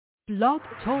Blog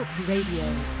Talk Radio.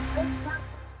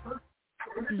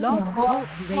 Blog Talk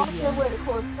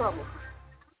Radio.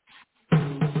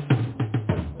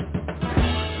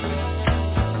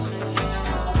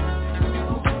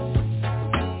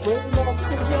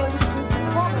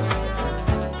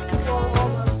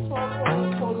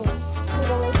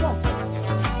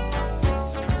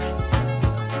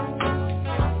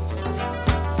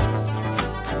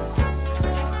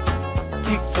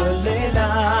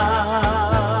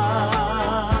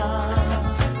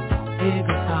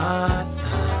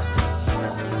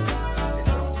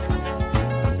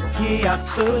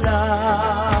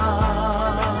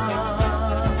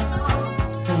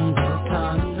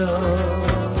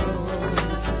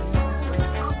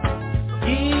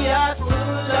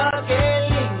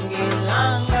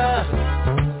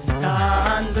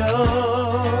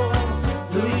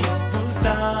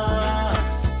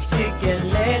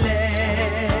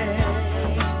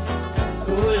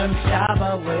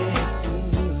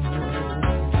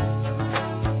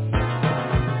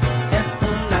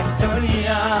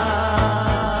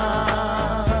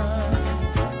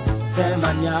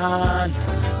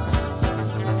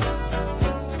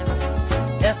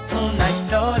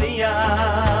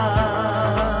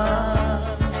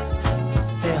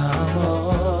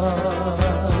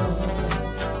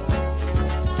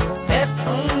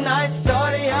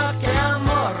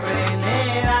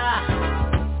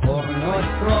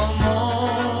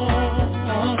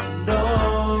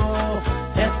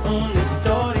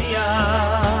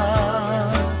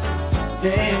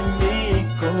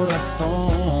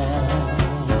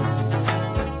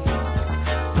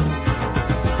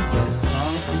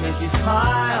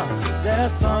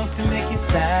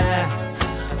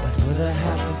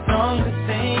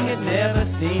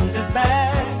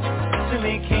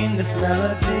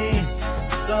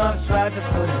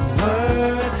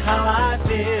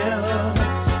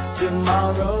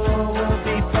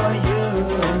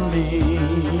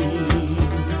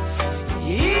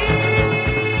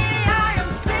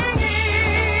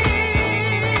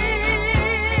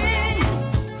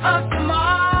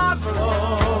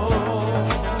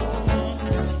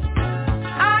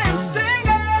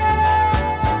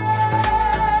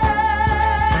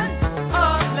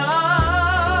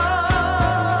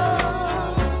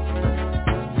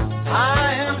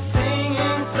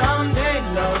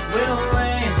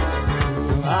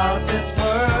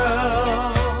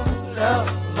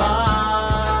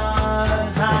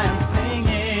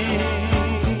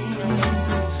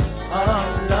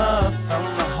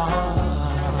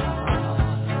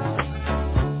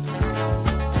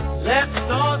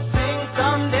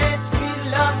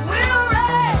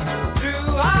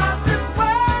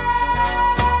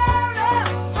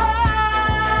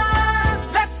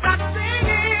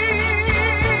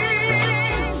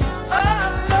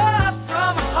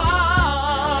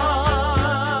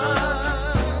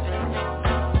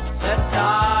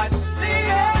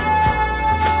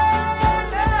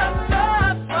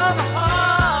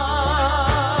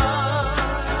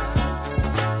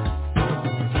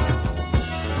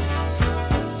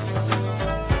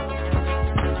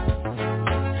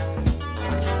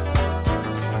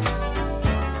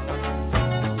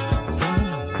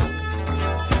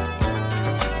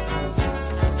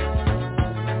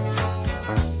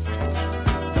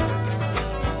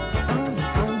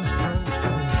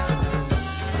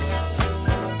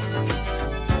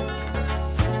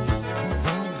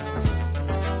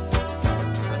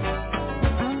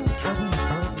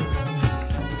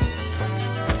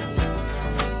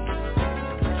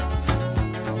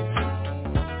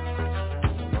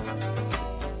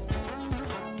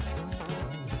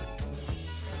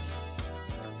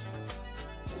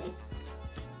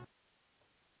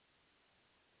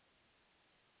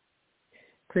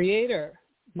 Creator,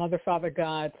 Mother, Father,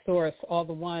 God, Source, all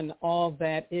the one, all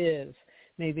that is.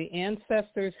 May the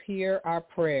ancestors hear our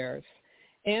prayers.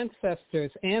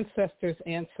 Ancestors, ancestors,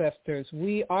 ancestors,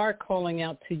 we are calling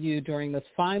out to you during this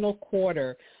final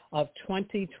quarter of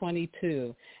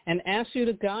 2022 and ask you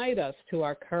to guide us to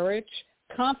our courage,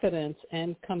 confidence,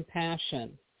 and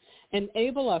compassion.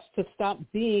 Enable us to stop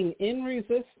being in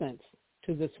resistance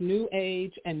to this new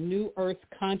age and new earth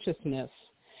consciousness,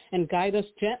 and guide us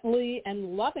gently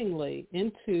and lovingly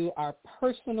into our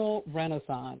personal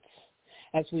renaissance.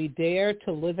 As we dare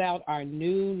to live out our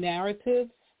new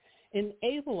narratives,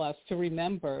 enable us to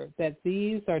remember that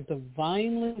these are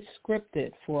divinely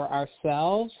scripted for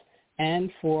ourselves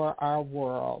and for our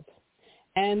world.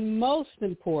 And most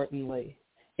importantly,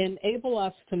 enable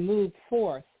us to move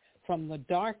forth from the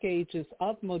dark ages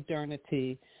of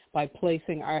modernity by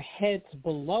placing our heads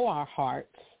below our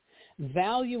hearts,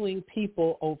 valuing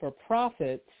people over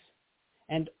profits,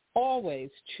 and always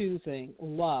choosing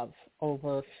love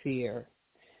over fear.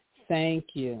 Thank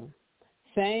you.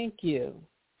 Thank you.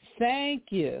 Thank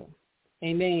you.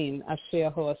 Amen.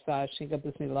 Asher Hoasai Shinga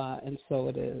Bismillah, and so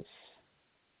it is.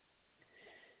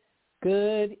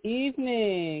 Good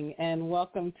evening, and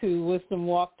welcome to Wisdom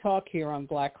Walk Talk here on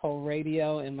Black Hole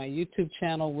Radio and my YouTube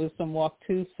channel, Wisdom Walk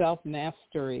 2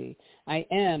 Self-Mastery. I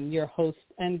am your host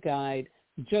and guide,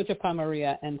 Jojopah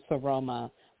Maria Nsoroma,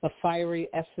 the fiery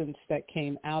essence that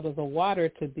came out of the water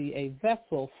to be a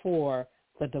vessel for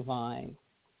the divine.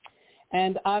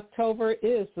 And October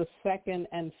is the second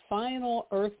and final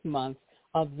Earth month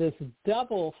of this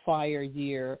double fire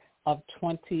year of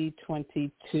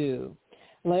 2022.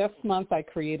 Last month, I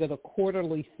created a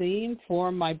quarterly theme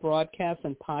for my broadcasts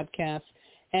and podcasts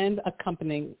and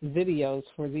accompanying videos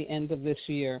for the end of this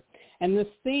year. And this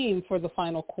theme for the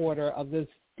final quarter of this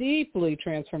deeply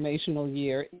transformational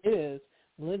year is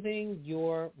Living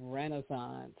Your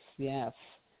Renaissance. Yes.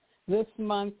 This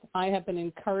month, I have been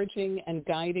encouraging and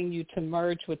guiding you to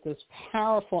merge with this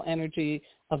powerful energy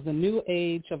of the new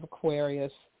age of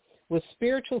Aquarius with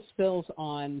spiritual spills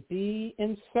on Be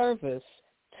in Service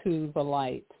to the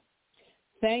Light.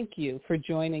 Thank you for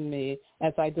joining me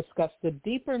as I discuss the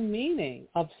deeper meaning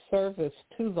of service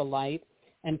to the light,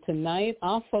 and tonight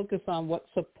I'll focus on what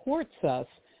supports us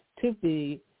to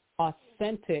be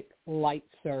authentic light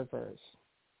servers.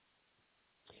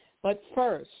 But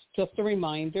first, just a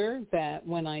reminder that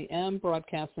when I am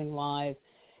broadcasting live,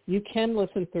 you can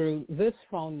listen through this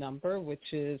phone number,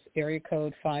 which is area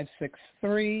code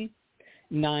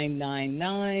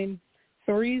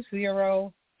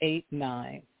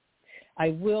 563-999-3089. I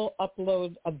will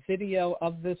upload a video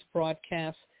of this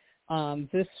broadcast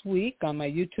this week on my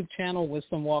YouTube channel,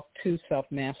 Wisdom Walk 2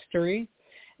 Self-Mastery.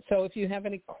 So if you have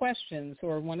any questions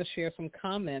or want to share some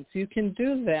comments, you can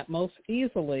do that most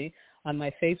easily on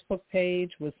my Facebook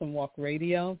page, Wisdom Walk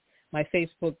Radio, my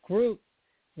Facebook group,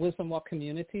 Wisdom Walk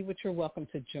Community, which you're welcome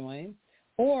to join,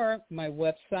 or my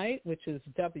website, which is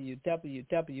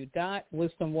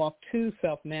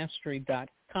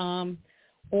www.wisdomwalk2selfmastery.com,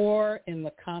 or in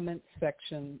the comments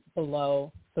section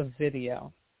below the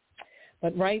video.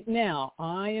 But right now,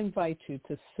 I invite you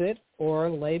to sit or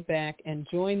lay back and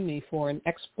join me for an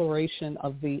exploration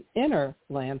of the inner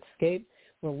landscape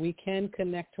where we can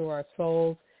connect to our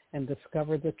souls and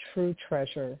discover the true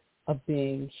treasure of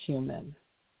being human.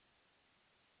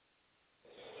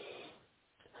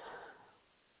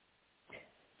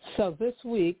 So this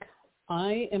week,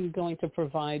 I am going to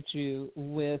provide you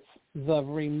with the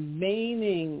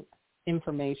remaining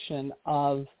information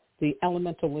of the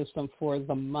elemental wisdom for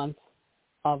the month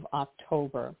of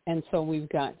October. And so we've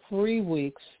got 3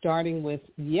 weeks starting with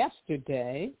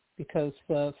yesterday, because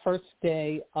the first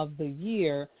day of the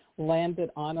year landed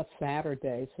on a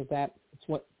Saturday. So that's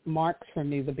what marks for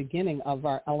me the beginning of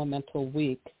our elemental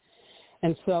week.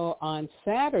 And so on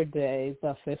Saturday,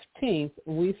 the 15th,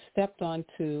 we stepped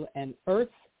onto an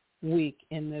Earth week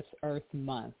in this Earth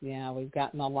month. Yeah, we've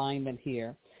got an alignment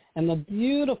here. And the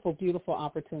beautiful, beautiful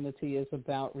opportunity is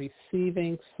about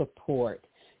receiving support.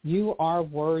 You are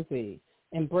worthy.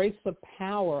 Embrace the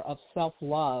power of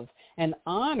self-love and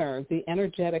honor the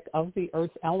energetic of the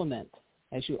Earth element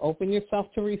as you open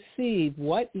yourself to receive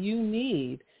what you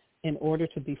need in order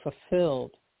to be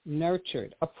fulfilled,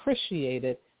 nurtured,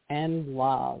 appreciated, and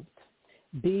loved.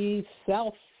 Be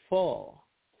self-full.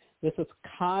 This is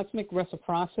cosmic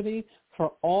reciprocity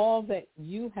for all that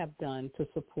you have done to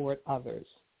support others.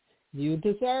 You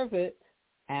deserve it.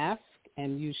 Ask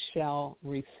and you shall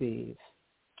receive.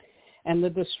 And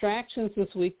the distractions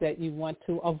this week that you want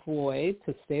to avoid,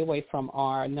 to stay away from,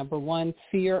 are, number 1,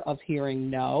 fear of hearing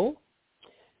no.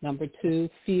 Number 2,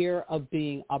 fear of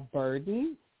being a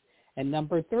burden. And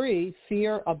number 3,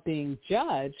 fear of being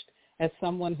judged as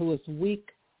someone who is weak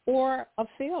or a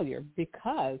failure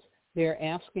because they're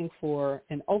asking for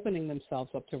and opening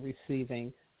themselves up to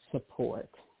receiving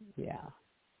support. Yeah.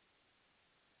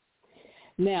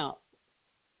 Now,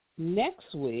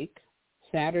 next week,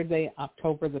 Saturday,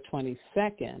 October the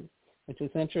 22nd, which is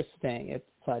interesting. It's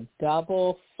a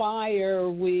double fire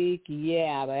week.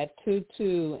 Yeah, that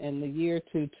 2-2 in the year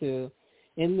 2-2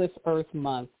 in this Earth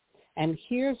month. And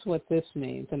here's what this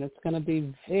means, and it's going to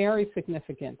be very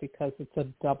significant because it's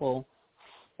the 2-2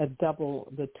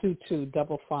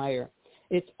 double fire.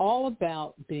 It's all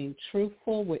about being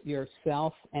truthful with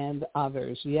yourself and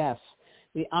others. Yes,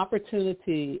 the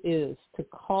opportunity is to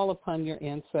call upon your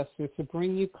ancestors to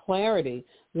bring you clarity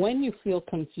when you feel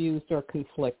confused or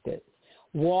conflicted.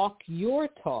 Walk your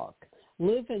talk.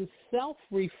 Live in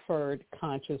self-referred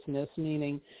consciousness,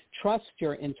 meaning trust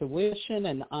your intuition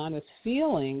and honest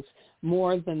feelings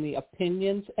more than the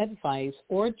opinions, advice,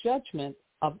 or judgment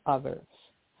of others.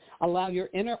 Allow your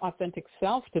inner authentic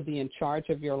self to be in charge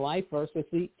of your life versus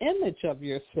the image of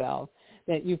yourself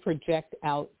that you project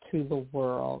out to the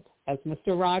world. As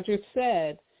Mr. Rogers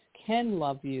said, can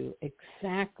love you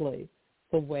exactly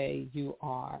the way you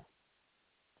are.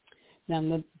 Now,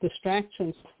 the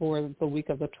distractions for the week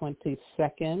of the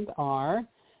 22nd are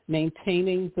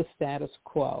maintaining the status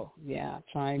quo. Yeah,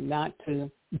 trying not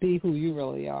to be who you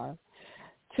really are.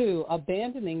 2,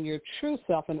 abandoning your true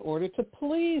self in order to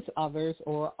please others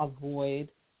or avoid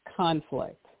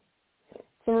conflict.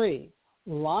 3,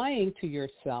 lying to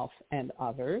yourself and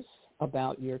others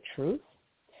about your truth.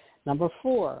 Number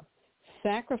 4,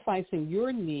 sacrificing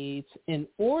your needs in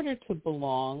order to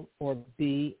belong or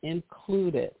be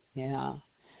included. Yeah.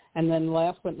 And then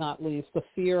last but not least, the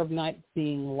fear of not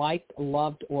being liked,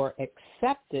 loved, or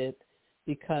accepted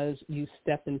because you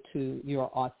step into your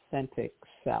authentic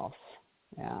self.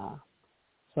 Yeah.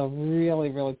 So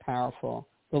really, really powerful,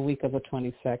 the week of the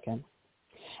 22nd.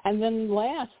 And then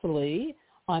lastly,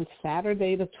 on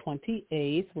Saturday the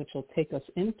 28th, which will take us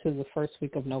into the first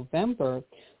week of November,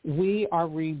 we are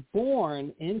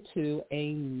reborn into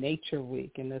a nature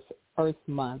week in this Earth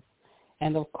Month.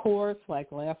 And of course,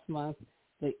 like last month,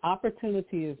 the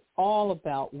opportunity is all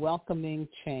about welcoming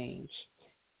change.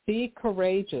 Be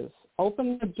courageous.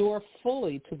 Open the door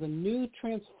fully to the new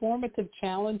transformative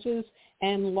challenges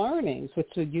and learnings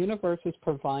which the universe is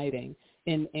providing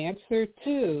in answer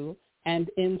to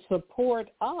and in support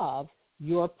of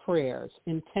your prayers,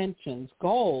 intentions,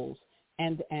 goals,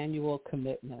 and annual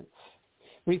commitments.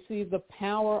 Receive the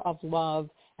power of love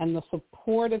and the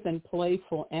supportive and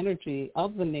playful energy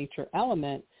of the nature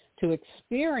element to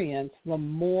experience the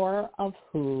more of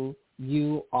who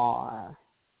you are.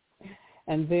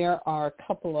 And there are a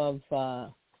couple of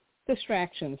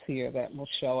distractions here that will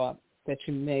show up that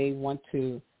you may want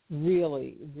to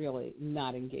really, really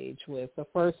not engage with. The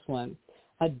first one,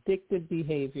 addictive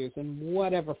behaviors in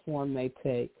whatever form they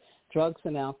take. Drugs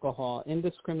and alcohol,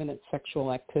 indiscriminate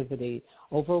sexual activity,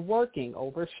 overworking,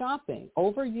 overshopping,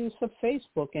 overuse of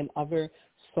Facebook and other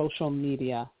social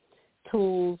media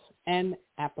tools and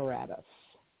apparatus.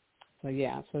 So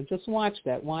just watch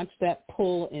that. Watch that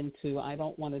pull into, I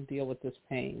don't want to deal with this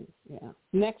pain. Yeah.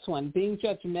 Next one, being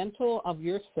judgmental of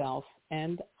yourself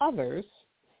and others.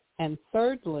 And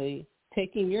thirdly,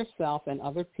 taking yourself and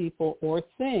other people or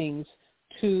things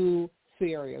too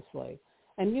seriously.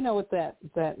 And you know what that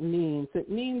means? It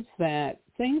means that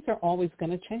things are always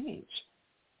going to change.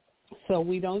 So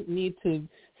we don't need to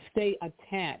stay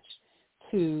attached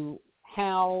to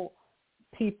how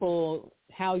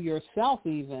yourself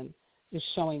even is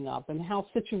showing up and how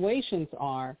situations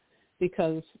are,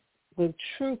 because the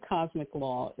true cosmic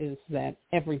law is that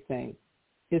everything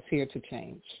is here to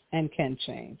change and can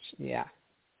change. Yeah,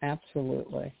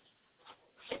 absolutely.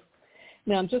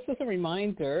 Now, just as a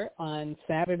reminder, on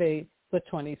Saturday the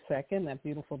 22nd, that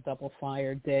beautiful double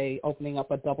fire day, opening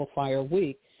up a double fire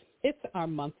week, it's our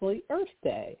monthly Earth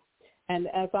Day. And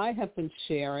as I have been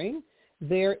sharing,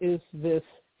 there is this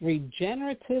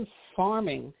regenerative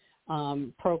farming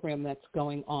program that's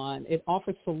going on. It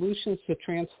offers solutions to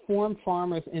transform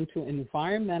farmers into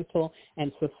environmental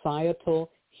and societal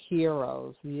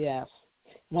heroes. Yes.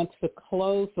 Wants to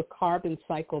close the carbon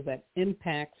cycle that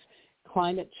impacts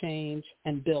climate change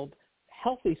and build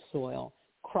healthy soil,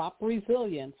 crop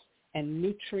resilience, and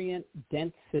nutrient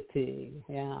density.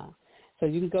 Yeah. So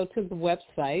you can go to the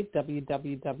website,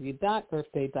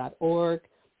 www.earthday.org,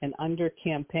 and under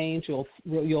campaigns,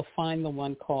 you'll find the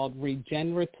one called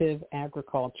Regenerative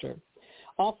Agriculture.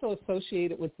 Also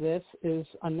associated with this is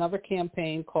another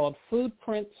campaign called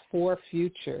Footprints for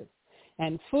Future.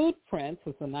 And footprints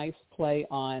is a nice play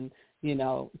on,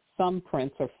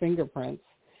 thumbprints or fingerprints,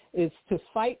 is to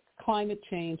fight climate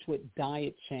change with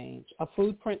diet change. A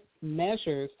footprint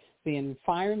measures the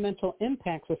environmental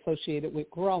impacts associated with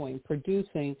growing,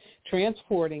 producing,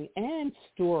 transporting, and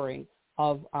storing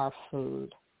of our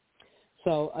food.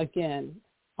 So again,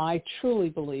 I truly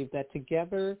believe that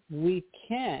together we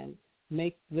can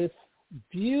make this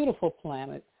beautiful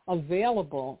planet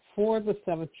available for the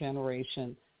seventh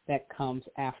generation that comes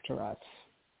after us.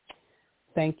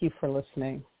 Thank you for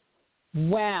listening.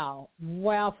 Wow,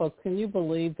 folks, can you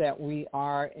believe that we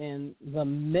are in the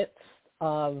midst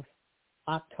of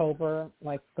October,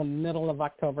 like the middle of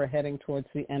October, heading towards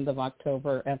the end of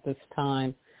October at this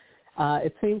time?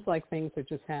 It seems like things are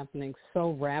just happening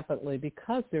so rapidly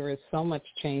because there is so much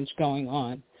change going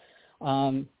on.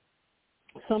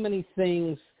 So many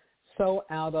things, so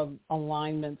out of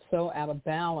alignment, so out of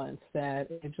balance that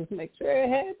it just makes your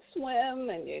head swim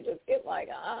and you just get like,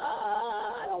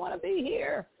 I don't want to be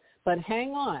here. But hang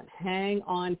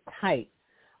on tight.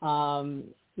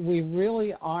 We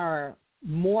really are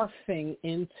morphing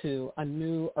into a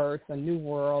new earth, a new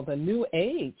world, a new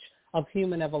age of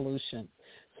human evolution.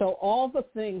 So all the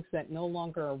things that no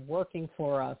longer are working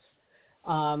for us,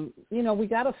 we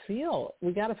got to feel it.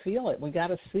 We got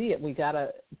to see it. We got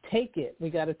to take it.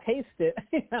 We got to taste it.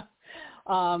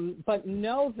 But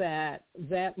know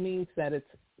that means that it's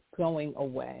going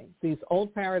away. These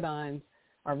old paradigms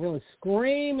are really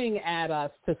screaming at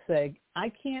us to say,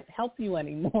 I can't help you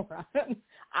anymore.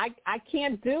 I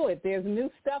can't do it. There's new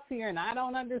stuff here, and I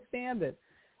don't understand it.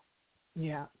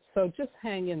 Yeah, so just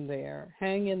hang in there.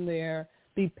 Hang in there.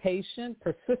 Be patient,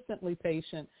 persistently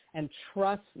patient, and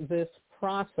trust this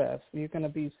process. You're going to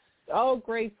be so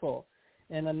grateful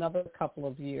in another couple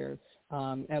of years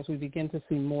as we begin to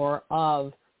see more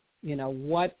of,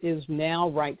 what is now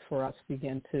right for us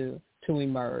begin to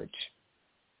emerge.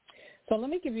 So let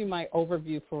me give you my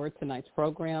overview for tonight's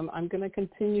program. I'm going to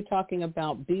continue talking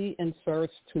about be in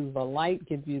service to the light,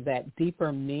 give you that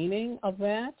deeper meaning of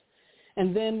that.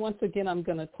 And then once again, I'm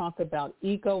going to talk about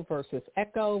ego versus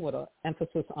echo with an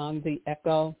emphasis on the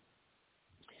echo.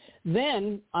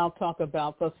 Then I'll talk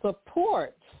about the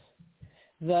support,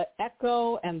 the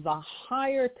echo and the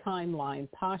higher timeline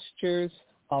postures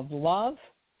of love.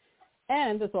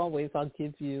 And as always, I'll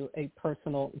give you a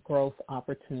personal growth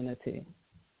opportunity.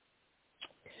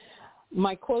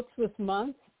 My quotes this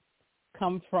month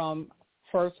come from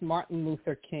first Martin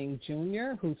Luther King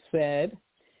Jr., who said,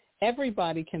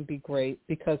 everybody can be great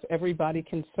because everybody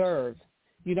can serve.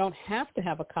 You don't have to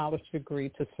have a college degree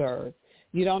to serve.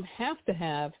 You don't have to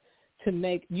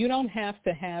make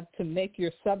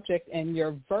your subject and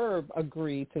your verb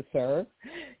agree to serve.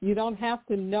 You don't have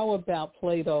to know about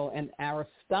Plato and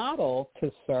Aristotle to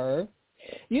serve.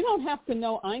 You don't have to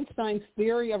know Einstein's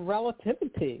theory of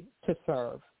relativity to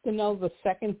serve, to know the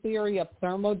second theory of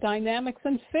thermodynamics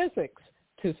and physics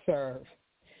to serve.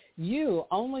 You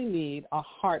only need a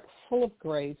heart full of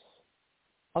grace,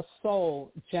 a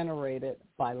soul generated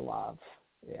by love.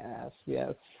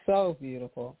 Yes, so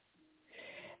beautiful.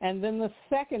 And then the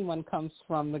second one comes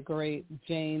from the great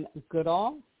Jane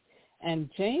Goodall. And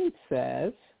Jane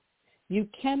says, you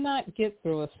cannot get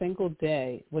through a single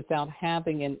day without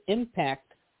having an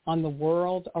impact on the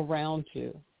world around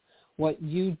you. What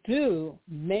you do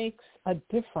makes a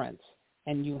difference,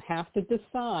 and you have to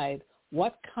decide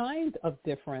what kind of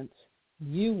difference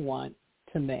you want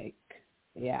to make.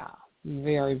 Yeah,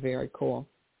 very, very cool.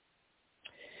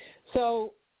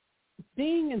 So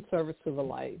being in service to the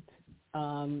light,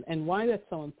 and why that's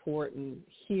so important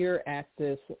here at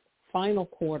this final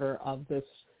quarter of this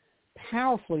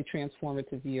powerfully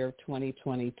transformative year of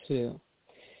 2022.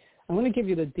 I want to give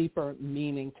you the deeper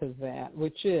meaning to that,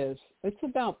 which is it's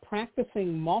about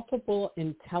practicing multiple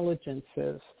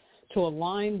intelligences to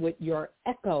align with your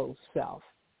echo self.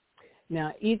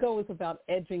 Now, ego is about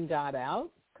edging God out,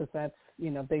 because that's,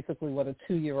 basically what a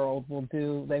 2-year-old will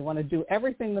do. They want to do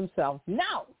everything themselves.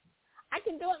 No, I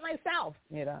can do it myself,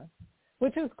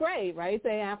 which is great, right?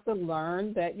 They have to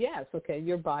learn that, yes, okay,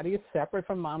 your body is separate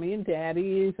from mommy and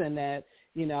daddy's, and that,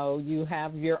 you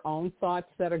have your own thoughts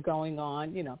that are going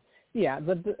on,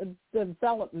 the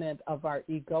development of our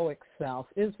egoic self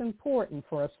is important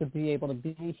for us to be able to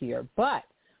be here. But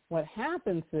what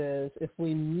happens is if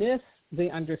we miss the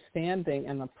understanding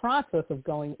and the process of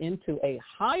going into a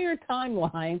higher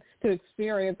timeline to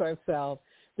experience ourselves,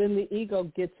 then the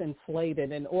ego gets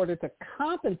inflated in order to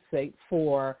compensate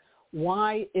for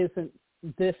why isn't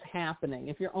this happening.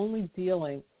 If you're only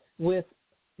dealing with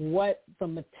what the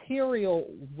material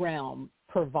realm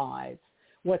provides,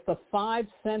 what the 5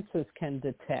 senses can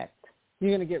detect,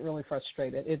 you're going to get really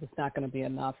frustrated. It's not going to be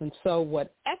enough. And so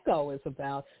what echo is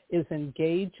about is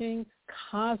engaging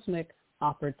cosmic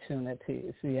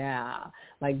opportunities. Yeah,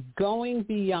 like going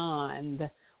beyond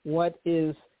what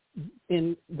is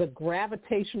in the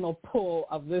gravitational pull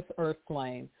of this earth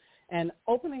plane and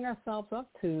opening ourselves up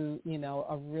to,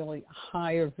 a really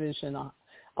higher vision,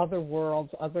 other worlds,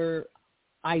 other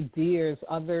ideas,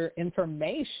 other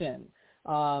information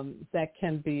that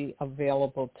can be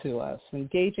available to us.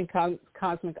 Engaging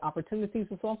cosmic opportunities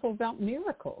is also about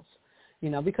miracles,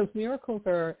 because miracles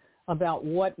are about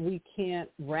what we can't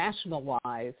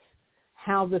rationalize,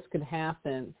 how this could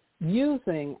happen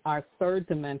using our third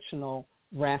dimensional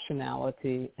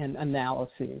rationality and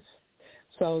analyses.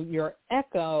 So your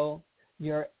echo,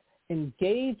 your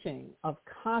engaging of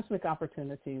cosmic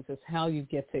opportunities is how you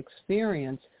get to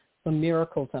experience the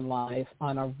miracles in life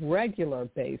on a regular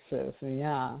basis.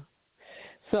 Yeah.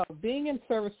 So being in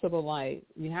service to the light,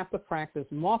 you have to practice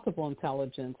multiple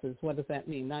intelligences. What does that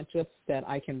mean? Not just that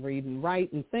I can read and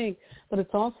write and think, but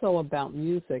it's also about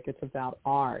music. It's about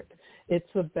art. It's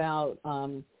about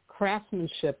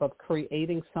craftsmanship of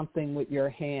creating something with your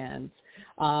hands,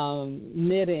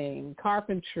 knitting,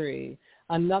 carpentry.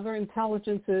 Another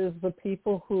intelligence is the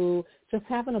people who just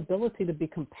have an ability to be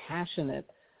compassionate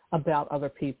about other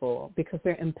people because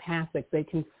they're empathic. They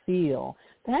can feel.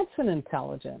 That's an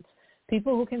intelligence.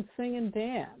 People who can sing and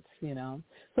dance, you know.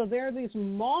 So there are these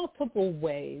multiple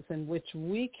ways in which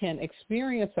we can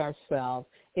experience ourselves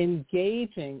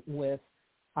engaging with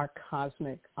our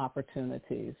cosmic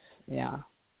opportunities. Yeah.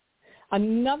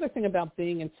 Another thing about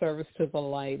being in service to the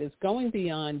light is going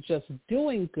beyond just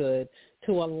doing good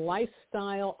to a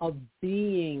lifestyle of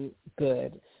being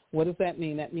good. What does that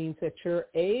mean? That means that you're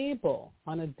able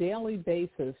on a daily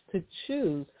basis to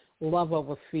choose love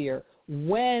over fear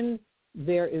when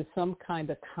there is some kind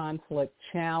of conflict,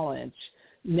 challenge,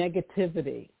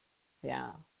 negativity. Yeah,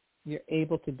 you're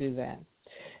able to do that.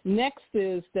 Next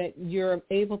is that you're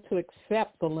able to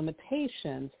accept the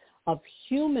limitations of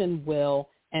human will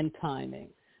and timing.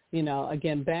 You know,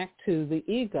 again, back to the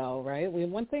ego, right? We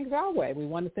want things our way. We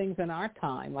want things in our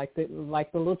time, like the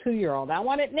little 2-year-old. I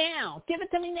want it now. Give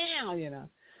it to me now, you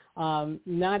know.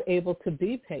 Not able to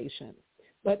be patient.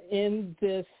 But in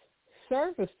this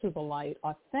service to the light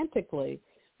authentically,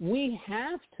 we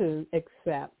have to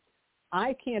accept,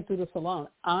 I can't do this alone.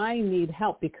 I need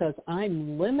help because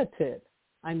I'm limited.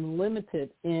 I'm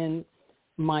limited in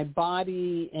my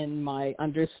body, in my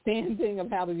understanding of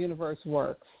how the universe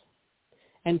works.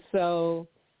 And so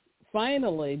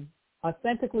finally,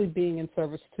 authentically being in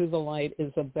service to the light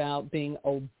is about being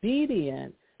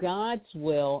obedient, God's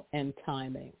will and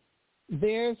timing.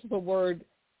 There's the word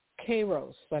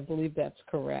kairos, I believe that's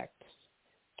correct,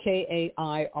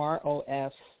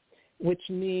 Kairos, which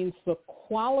means the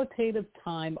qualitative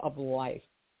time of life.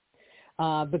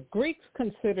 The Greeks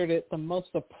considered it the most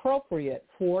appropriate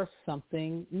for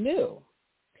something new.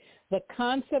 The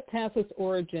concept has its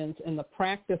origins in the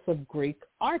practice of Greek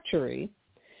archery,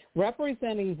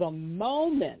 representing the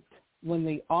moment when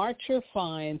the archer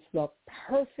finds the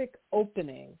perfect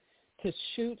opening to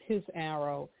shoot his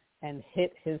arrow and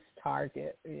hit his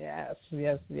target. Yes,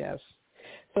 yes, yes.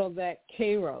 So that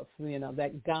kairos, you know,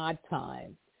 that God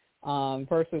time,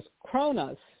 versus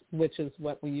chronos, which is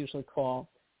what we usually call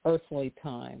earthly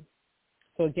time.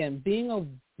 So again, being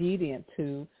obedient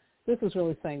to, this is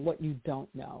really saying what you don't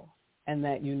know and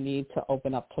that you need to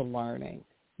open up to learning.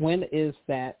 When is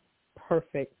that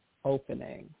perfect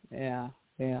opening? Yeah,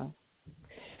 yeah.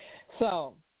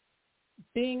 So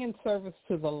being in service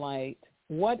to the light,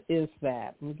 what is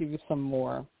that? Let me give you some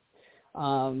more.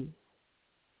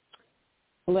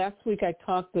 Last week I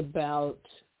talked about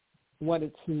what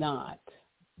it's not.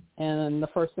 And the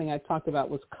first thing I talked about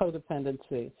was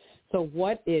codependency. So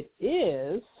what it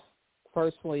is,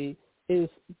 firstly, is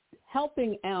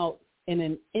helping out in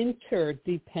an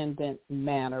interdependent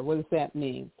manner. What does that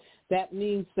mean? That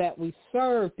means that we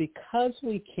serve because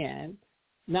we can,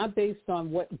 not based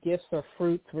on what gifts or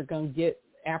fruits we're going to get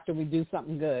after we do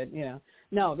something good, you know.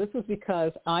 No, this is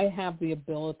because I have the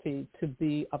ability to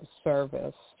be of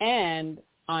service, and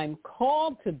I'm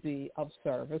called to be of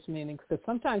service, meaning because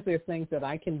sometimes there's things that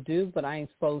I can do but I ain't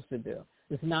supposed to do.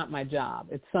 It's not my job.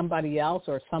 It's somebody else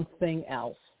or something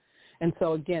else. And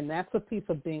so, again, that's a piece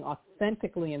of being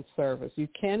authentically in service. You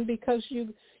can because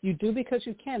you do because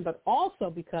you can, but also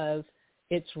because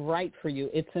it's right for you.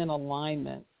 It's in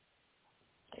alignment.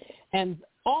 And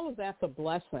all of that's a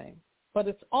blessing. But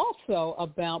it's also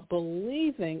about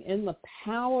believing in the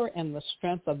power and the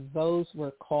strength of those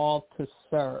we're called to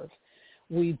serve.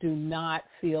 We do not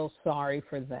feel sorry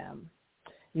for them.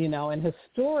 You know, and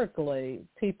historically,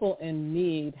 people in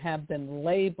need have been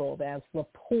labeled as the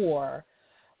poor,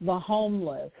 the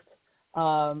homeless,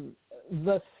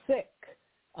 the sick,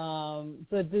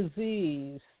 the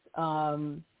diseased,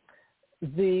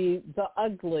 the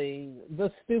ugly,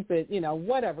 the stupid, you know,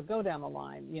 whatever, go down the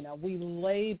line. You know, we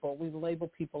label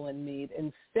people in need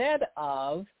instead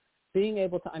of being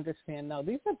able to understand, no,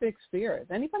 these are big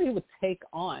spirits. Anybody who would take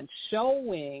on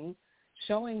showing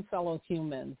fellow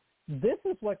humans, this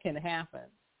is what can happen.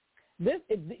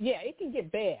 It can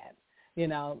get bad, you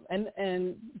know,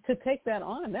 and to take that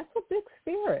on, that's a big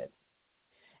spirit.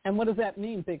 And what does that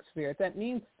mean, big spirit? That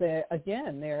means that,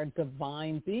 again, they're a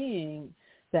divine being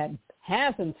that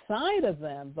has inside of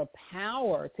them the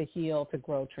power to heal, to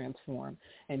grow, transform.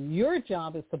 And your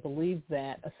job is to believe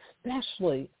that,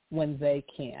 especially when they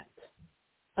can't,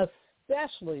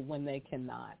 especially when they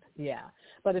cannot. Yeah.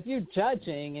 But if you're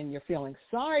judging and you're feeling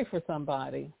sorry for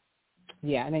somebody,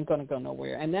 Yeah, it ain't going to go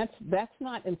nowhere. And that's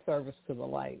not in service to the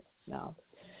light, no.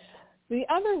 The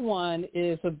other one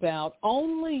is about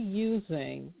only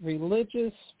using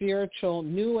religious, spiritual,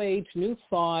 new age, new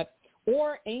thought,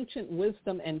 or ancient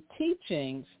wisdom and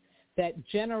teachings that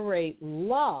generate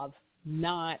love,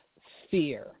 not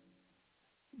fear.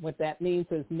 What that means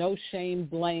is no shame,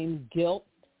 blame, guilt,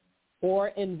 or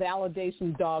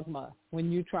invalidation dogma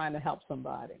when you're trying to help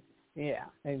somebody. Yeah,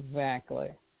 exactly.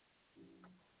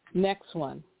 Next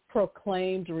one,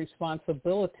 proclaimed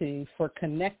responsibility for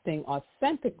connecting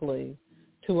authentically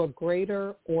to a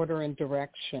greater order and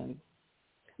direction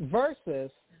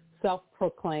versus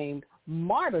self-proclaimed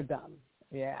martyrdom.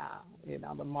 Yeah,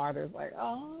 the martyr's like,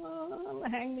 oh,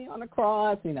 hang me on a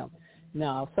cross,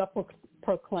 No,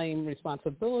 self-proclaimed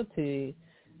responsibility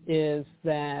is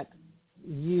that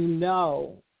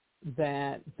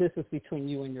that this is between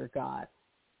you and your God.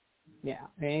 Yeah,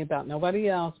 it ain't about nobody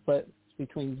else, but it's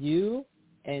between you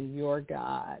and your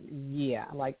God. Yeah,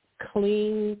 like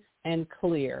clean and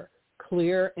clear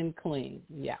and clean.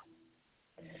 Yeah.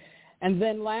 And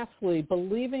then lastly,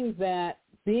 believing that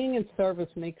being in service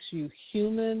makes you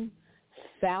human,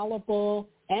 fallible,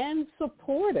 and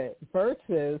supported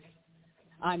versus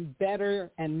I'm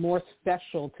better and more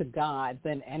special to God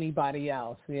than anybody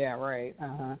else. Yeah, right.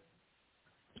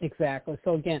 Exactly.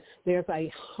 So again, there's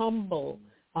a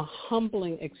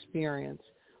humbling experience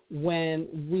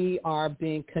when we are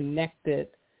being connected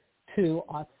to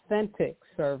authentic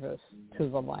service to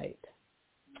the light.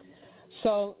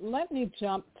 So let me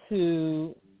jump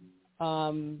to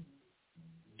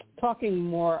talking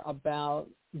more about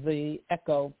the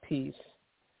echo piece.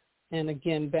 And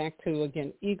again, back to,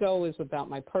 ego is about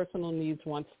my personal needs,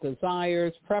 wants,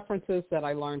 desires, preferences that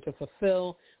I learn to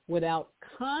fulfill without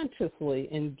consciously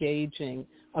engaging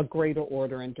a greater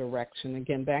order and direction.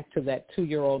 Again, back to that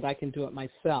 2-year-old, I can do it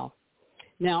myself.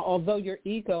 Now, although your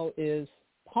ego is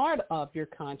part of your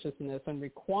consciousness and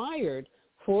required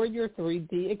for your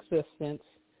 3D existence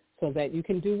so that you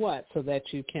can do what? So that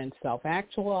you can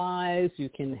self-actualize, you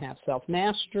can have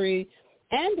self-mastery,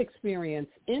 and experience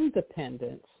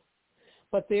independence.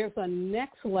 But there's a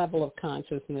next level of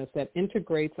consciousness that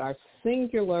integrates our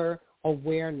singular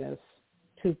awareness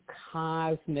to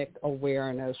cosmic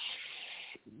awareness,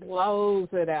 blows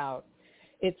it out.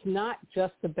 It's not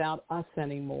just about us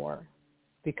anymore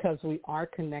because we are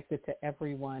connected to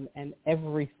everyone and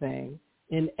everything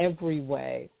in every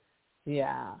way.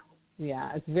 Yeah,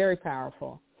 it's very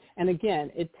powerful. And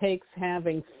again, it takes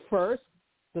having first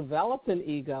developed an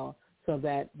ego so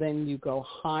that then you go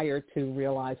higher to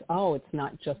realize, oh, it's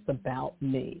not just about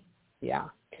me. Yeah.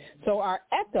 So our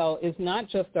echo is not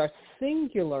just our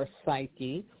singular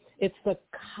psyche. It's the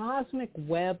cosmic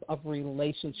web of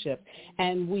relationship.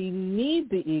 And we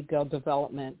need the ego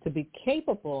development to be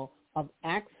capable of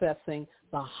accessing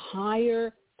the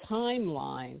higher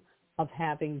timeline of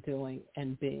having, doing,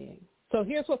 and being. So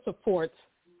here's what supports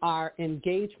our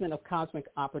engagement of cosmic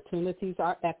opportunities,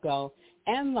 our echo,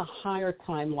 and the higher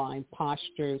timeline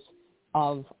postures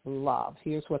of love.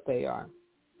 Here's what they are.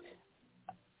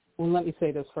 Well, let me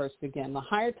say this first again. The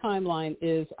higher timeline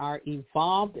is our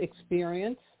evolved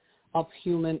experience of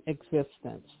human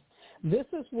existence. This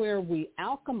is where we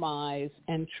alchemize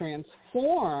and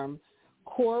transform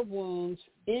core wounds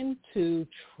into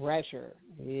treasure.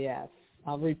 Yes,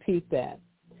 I'll repeat that.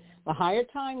 The higher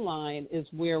timeline is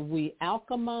where we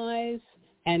alchemize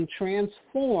and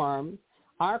transform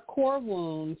our core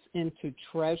wounds into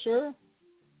treasure,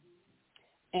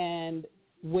 and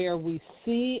where we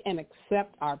see and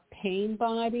accept our pain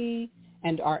body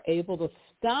and are able to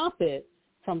stop it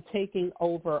from taking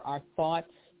over our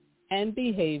thoughts and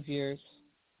behaviors.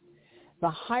 The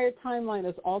higher timeline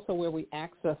is also where we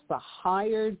access the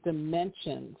higher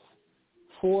dimensions,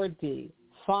 4D,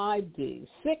 5D,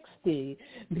 6D,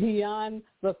 beyond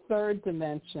the third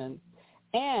dimension.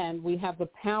 And we have the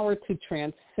power to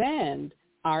transcend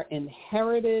our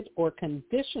inherited or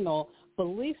conditional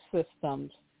belief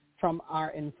systems from our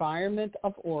environment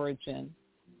of origin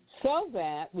so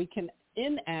that we can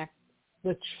enact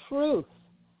the truth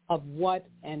of what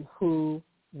and who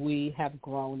we have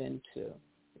grown into.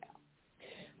 Yeah.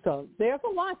 So there's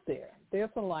a lot there.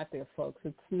 There's a lot there, folks.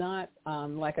 It's not,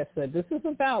 like I said, this is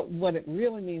about what it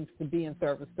really means to be in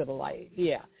service to the light.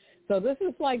 Yeah. So this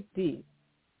is like deep.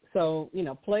 So,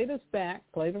 play this back,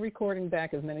 play the recording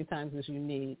back as many times as you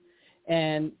need.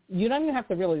 And you don't even have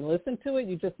to really listen to it.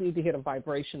 You just need to hear the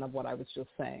vibration of what I was just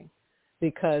saying.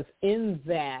 Because in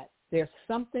that, there's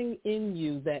something in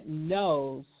you that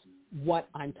knows what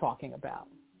I'm talking about.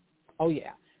 Oh,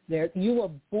 yeah. You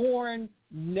were born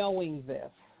knowing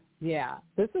this. Yeah.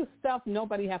 This is stuff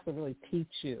nobody has to really teach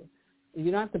you.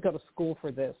 You don't have to go to school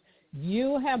for this.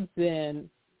 You have been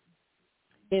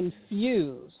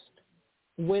infused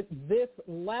with this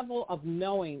level of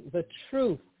knowing the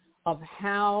truth of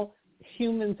how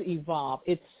humans evolve.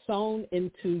 It's sewn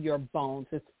into your bones.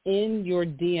 It's in your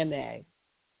DNA.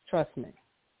 Trust me.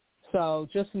 So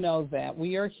just know that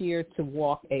we are here to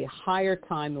walk a higher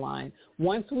timeline.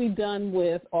 Once we're done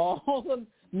with all the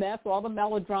mess, all the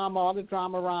melodrama, all the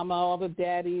drama-rama, all the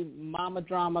daddy, mama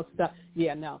drama stuff,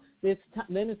 then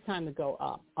it's time to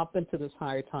go up into this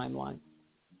higher timeline.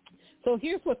 So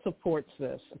here's what supports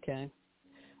this, okay?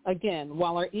 Again,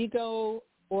 while our ego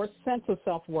or sense of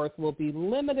self-worth will be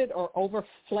limited or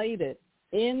overflated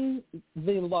in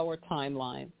the lower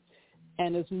timeline,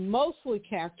 and is mostly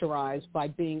characterized by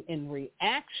being in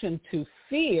reaction to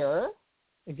fear,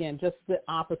 again, just the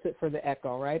opposite for the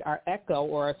echo, right? Our echo,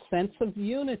 or a sense of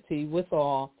unity with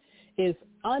all, is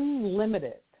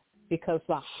unlimited because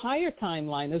the higher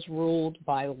timeline is ruled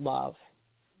by love.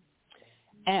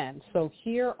 And so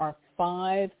here are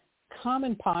 5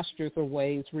 common postures or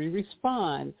ways we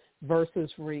respond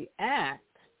versus react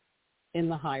in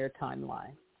the higher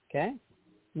timeline, okay?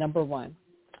 Number 1.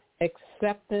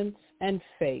 Acceptance and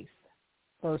faith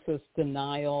versus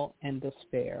denial and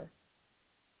despair.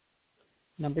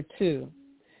 Number 2,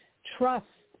 trust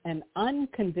and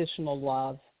unconditional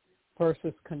love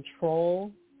versus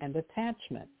control and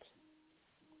attachment.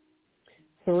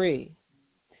 3,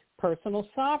 personal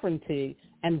sovereignty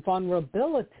and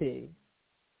vulnerability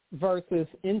versus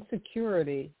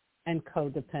insecurity and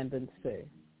codependency.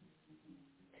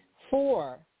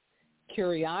 4,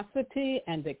 curiosity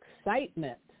and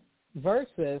excitement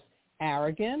versus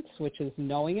arrogance, which is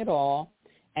knowing it all,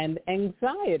 and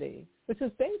anxiety, which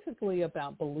is basically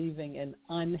about believing in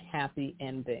unhappy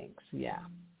endings. Yeah.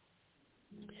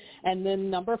 And then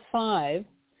number 5,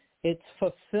 it's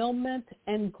fulfillment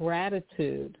and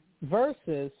gratitude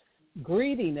versus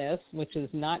greediness, which is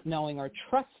not knowing or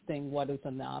trusting what is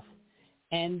enough,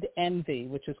 and envy,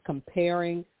 which is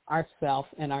comparing ourselves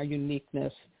and our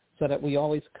uniqueness so that we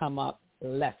always come up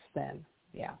less than.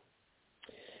 Yeah.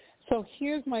 So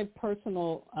here's my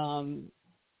personal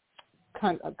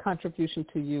contribution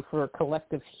to you for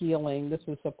collective healing. This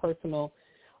is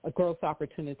a growth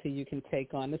opportunity you can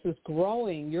take on. This is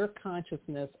growing your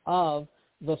consciousness of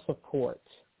the supports.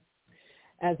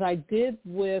 As I did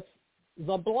with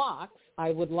the blocks,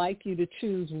 I would like you to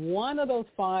choose one of those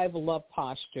 5 love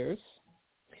postures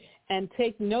and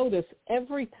take notice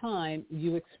every time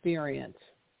you experience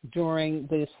during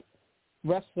this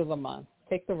rest of the month.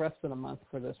 Take the rest of the month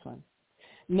for this one.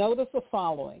 Notice the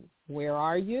following. Where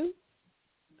are you?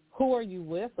 Who are you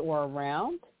with or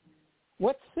around?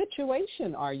 What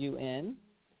situation are you in?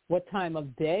 What time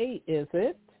of day is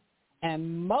it?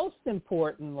 And most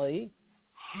importantly,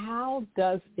 how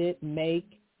does it make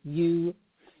you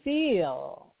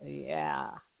feel? Yeah,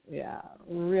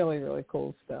 really, really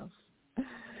cool stuff.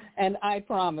 And I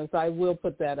promise I will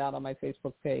put that out on my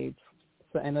Facebook page,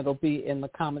 and it'll be in the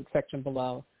comment section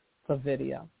below the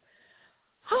video.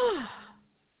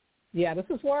 Yeah, this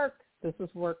is work. This is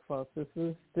work, folks. This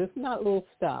is not little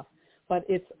stuff, but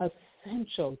it's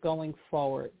essential going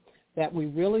forward that we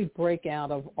really break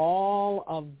out of all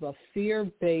of the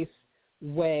fear-based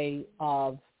way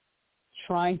of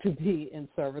trying to be in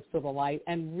service to the light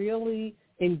and really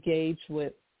engage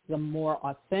with the more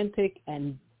authentic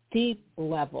and deep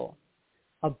level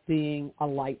of being a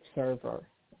light server.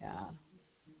 Yeah.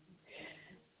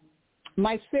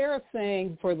 My Sarah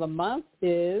saying for the month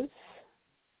is,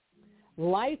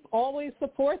 life always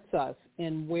supports us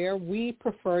in where we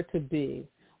prefer to be.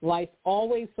 Life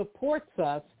always supports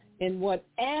us in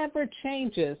whatever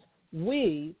changes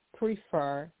we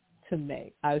prefer to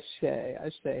make. Ashe,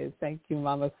 Ashe. Thank you,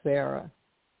 Mama Sarah.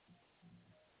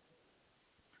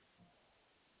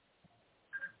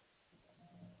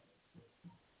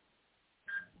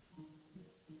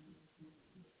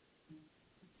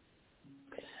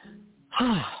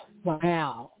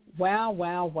 Wow.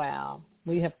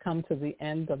 We have come to the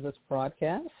end of this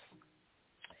broadcast.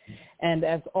 And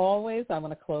as always, I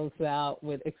want to close out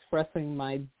with expressing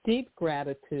my deep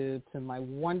gratitude to my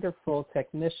wonderful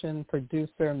technician,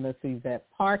 producer, Miss Yvette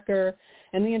Parker,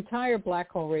 and the entire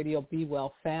Black Hole Radio Be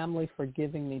Well family for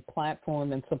giving me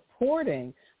platform and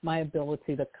supporting my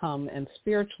ability to come and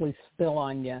spiritually spill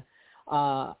on you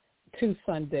 2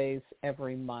 Sundays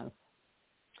every month.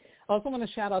 I also want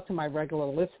to shout out to my regular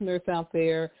listeners out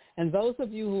there and those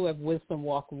of you who have wisdom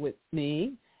walk with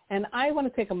me. And I want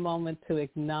to take a moment to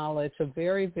acknowledge a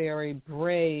very, very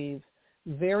brave,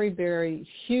 very, very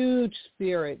huge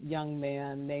spirit young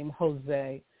man named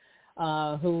Jose,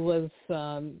 who was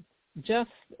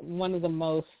just one of the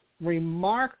most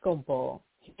remarkable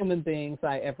human beings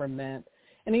I ever met.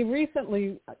 And he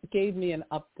recently gave me an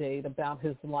update about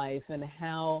his life and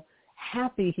how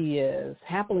happy he is,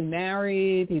 happily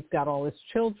married. He's got all his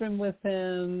children with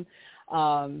him.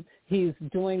 He's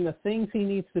doing the things he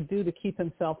needs to do to keep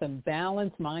himself in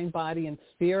balance, mind, body, and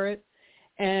spirit.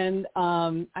 And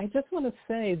I just want to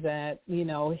say that, you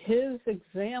know, his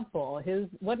example,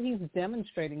 what he's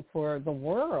demonstrating for the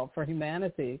world, for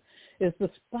humanity, is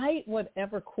despite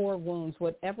whatever core wounds,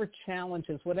 whatever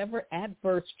challenges, whatever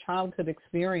adverse childhood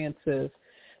experiences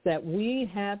that we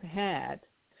have had,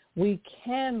 we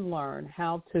can learn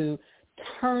how to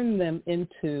turn them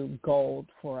into gold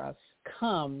for us,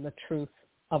 come the truth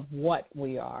of what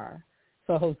we are.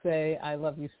 So, Jose, I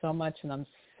love you so much, and I'm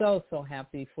so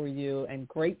happy for you and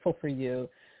grateful for you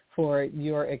for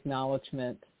your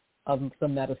acknowledgement of the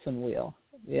medicine wheel.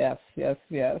 Yes.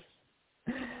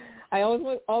 I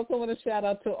also want to shout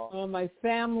out to all my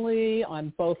family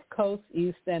on both coasts,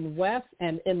 east and west,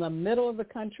 and in the middle of the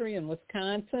country in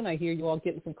Wisconsin. I hear you all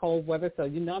getting some cold weather, so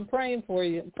you know I'm praying for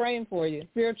you.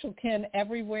 Spiritual kin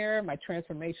everywhere, my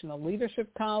transformational leadership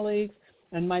colleagues,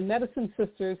 and my medicine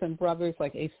sisters and brothers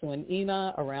like Asu and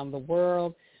Ina around the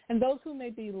world, and those who may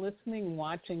be listening,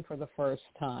 watching for the first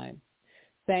time.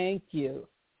 Thank you.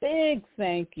 Big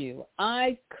thank you.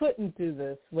 I couldn't do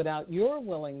this without your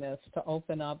willingness to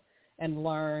open up and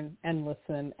learn and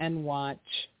listen and watch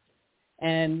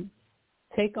and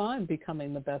take on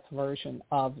becoming the best version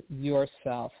of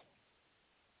yourself.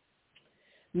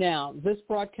 Now, this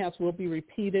broadcast will be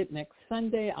repeated next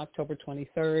Sunday, October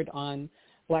 23rd on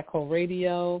Black Hole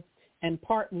Radio, and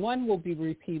part 1 will be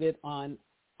repeated on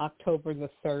October the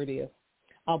 30th.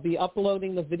 I'll be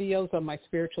uploading the videos of my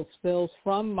spiritual spills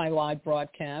from my live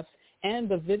broadcast and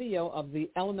the video of the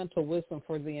elemental wisdom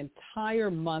for the entire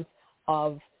month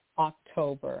of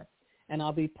October. And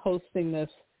I'll be posting this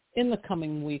in the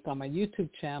coming week on my YouTube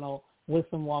channel,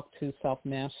 Wisdom Walk to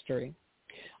Self-Mastery.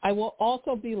 I will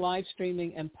also be live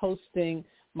streaming and posting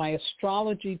my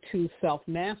Astrology to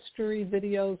Self-Mastery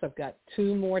videos. I've got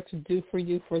 2 more to do for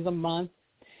you for the month.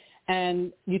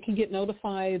 And you can get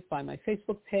notified by my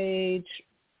Facebook page,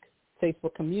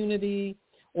 Facebook community,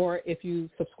 or if you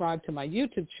subscribe to my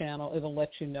YouTube channel, it'll let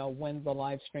you know when the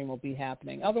live stream will be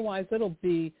happening. Otherwise, it'll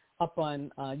be up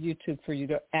on YouTube for you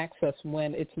to access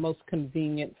when it's most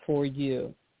convenient for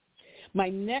you. My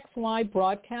next live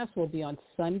broadcast will be on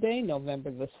Sunday,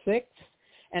 November the 6th,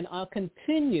 and I'll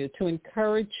continue to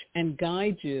encourage and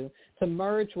guide you to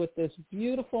merge with this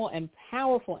beautiful and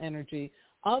powerful energy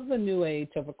of the new age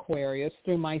of Aquarius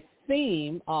through my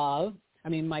theme of,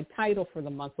 my title for the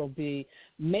month will be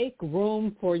Make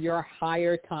Room for Your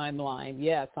Higher Timeline.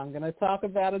 Yes, I'm going to talk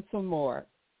about it some more.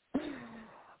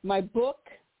 My book,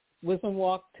 Wisdom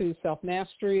Walk to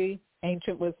Self-Mastery,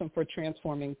 Ancient Wisdom for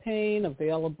Transforming Pain,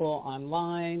 available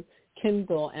online,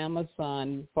 Kindle,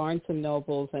 Amazon, Barnes &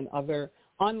 Nobles, and other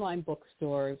online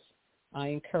bookstores. I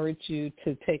encourage you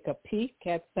to take a peek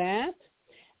at that.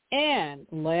 And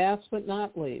last but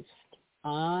not least,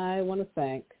 I want to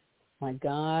thank my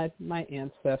God, my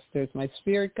ancestors, my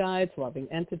spirit guides, loving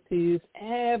entities,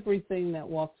 everything that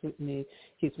walks with me,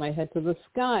 keeps my head to the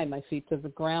sky, my feet to the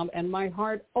ground, and my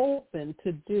heart open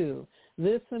to do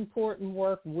this important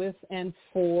work with and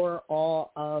for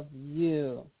all of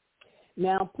you.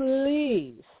 Now,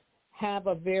 please have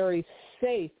a very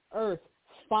safe Earth,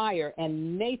 Fire,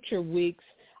 and Nature weeks,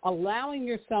 allowing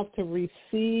yourself to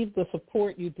receive the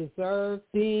support you deserve,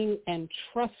 being and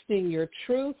trusting your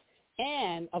truth,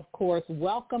 and, of course,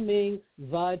 welcoming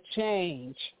the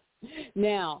change.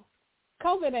 Now,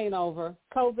 COVID ain't over.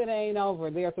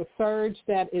 There's a surge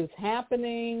that is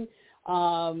happening.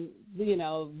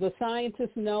 The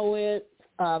scientists know it.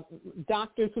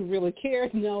 Doctors who really care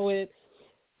know it.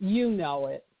 You know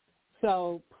it.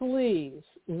 So please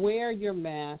wear your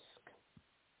mask.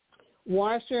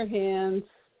 Wash your hands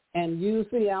and use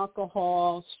the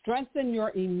alcohol. Strengthen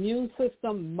your immune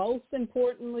system. Most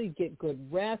importantly, get good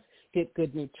rest, get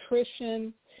good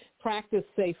nutrition, practice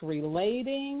safe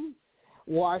relating,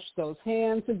 wash those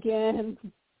hands again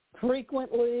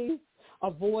frequently,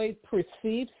 avoid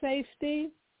perceived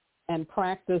safety, and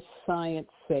practice science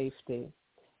safety.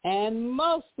 And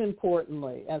most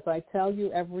importantly, as I tell you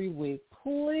every week,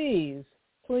 please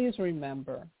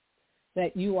remember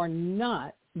that you are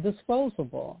not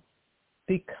disposable,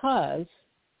 because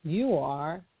you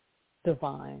are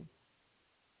divine.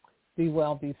 Be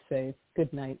well, be safe.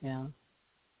 Good night now.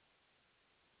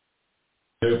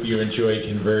 I hope you enjoy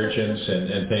Convergence,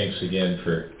 and thanks again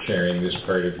for sharing this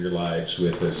part of your lives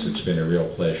with us. It's been a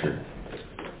real pleasure.